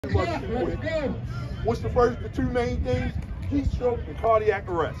What's the two main things? Heat stroke and cardiac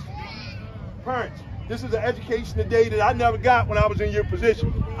arrest. Parents, this is an education today that I never got when I was in your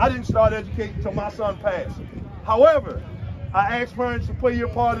position. I didn't start educating until my son passed. However, I ask parents to play your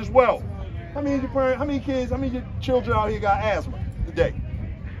part as well. How many of your children out here got asthma today?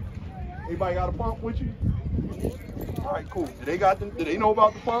 Anybody got a pump with you? All right, cool. Do they know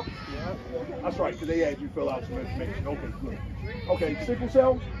about the pump? Yeah. That's right, because they had you fill out some information. Okay, good. Okay, sickle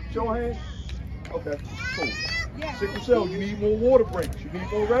cell, show of hands. Okay, cool. Sickle cell, you need more water breaks. You need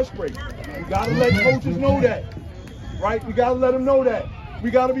more rest breaks. You got to let coaches know that, right? We got to let them know that.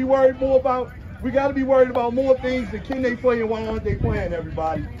 We got to be worried about more things than can they play and why aren't they playing,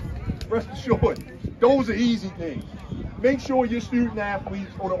 everybody. Rest assured, those are easy things. Make sure your student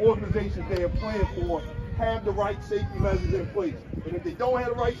athletes or the organizations they are playing for have the right safety measures in place. And if they don't have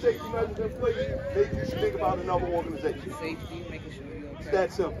the right safety measures in place, maybe you should think about another organization. Safety, making sure you're okay. It's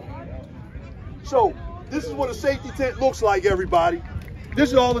that simple. So, this is what a safety tent looks like, everybody.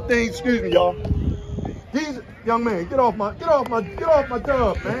 This is all the things, excuse me, y'all. These, young man, get off my tub, man.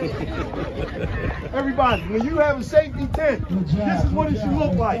 Everybody, when you have a safety tent, this is what it should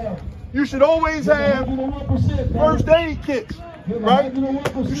look like. You should always have first aid kits, right?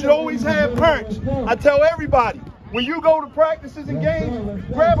 You should always have parents. I tell everybody, when you go to practices and games,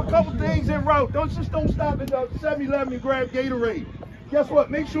 grab a couple things en route. Don't stop at the 7-Eleven and grab Gatorade. Guess what?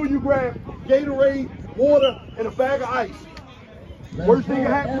 Make sure you grab Gatorade, water, and a bag of ice. Worst thing can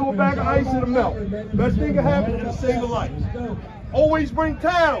happen to a bag of ice, it'll melt. Best thing can happen, it'll save a life. Always bring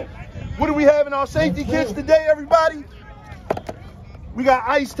towels. What do we have in our safety kits today, everybody? We got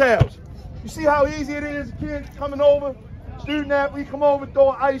ice towels. You see how easy it is, kids coming over, student athlete come over,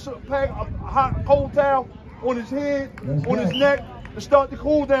 throw an ice pack, a hot cold towel on his head, on his neck, to start the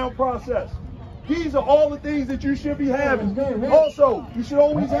cool down process. These are all the things that you should be having. Also, you should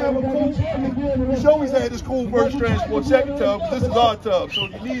always have this Cool Burst Transport second tub. This is our tub, so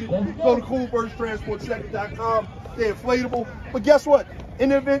if you need it, go to coolbursttransportsecond.com. They're inflatable. But guess what? In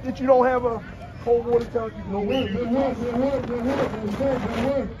the event that you don't have a cold water tub, you can always use it.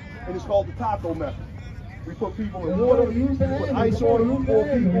 And it's called the taco method. We put people in water, we put ice on them for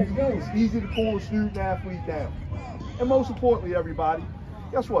people. It's easy to cool a student athlete down. And most importantly, everybody,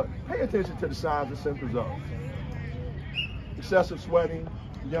 guess what? Pay attention to the signs and symptoms of excessive sweating.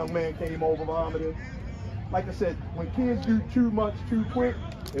 The young man came over vomiting. Like I said, when kids do too much too quick,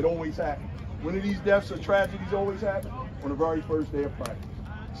 it always happens. One of these deaths or tragedies always happen on the very first day of practice.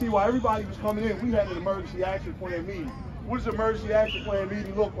 See, while everybody was coming in, we had an emergency action plan meeting. What does an emergency action plan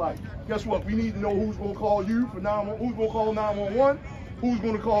meeting look like? Guess what? We need to know who's going to call you for 911, who's going to call 911, who's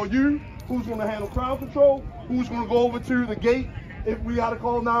going to call you, who's going to handle crowd control, who's going to go over to the gate if we got to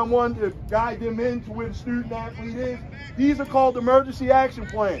call 911 to guide them in to where the student athlete is. These are called emergency action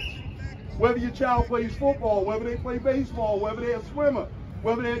plans. Whether your child plays football, whether they play baseball, whether they're a swimmer,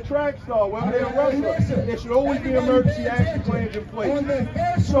 whether they're a track star, whether they're a wrestler, there should always be emergency action plans in place.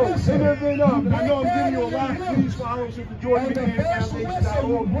 So, in the event of, and I know I'm giving you a lot, please follow us at the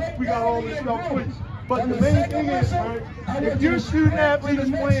JoyMcNairFoundation.org. We got all this stuff for you. But the main thing is, right, if your student athlete is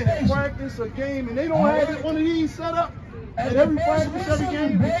playing a practice, a game, and they don't have one of these set up at every practice, every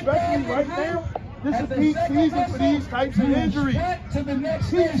game, especially right now, this is peak season for these types of injuries.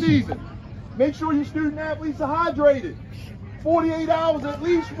 Peak season. Make sure your student athletes are hydrated. 48 hours, at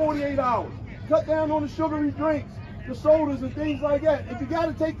least 48 hours. Cut down on the sugary drinks, the sodas and things like that. If you got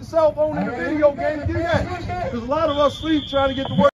to take the cell phone in the video game, do that. Because a lot of us sleep trying to get to work.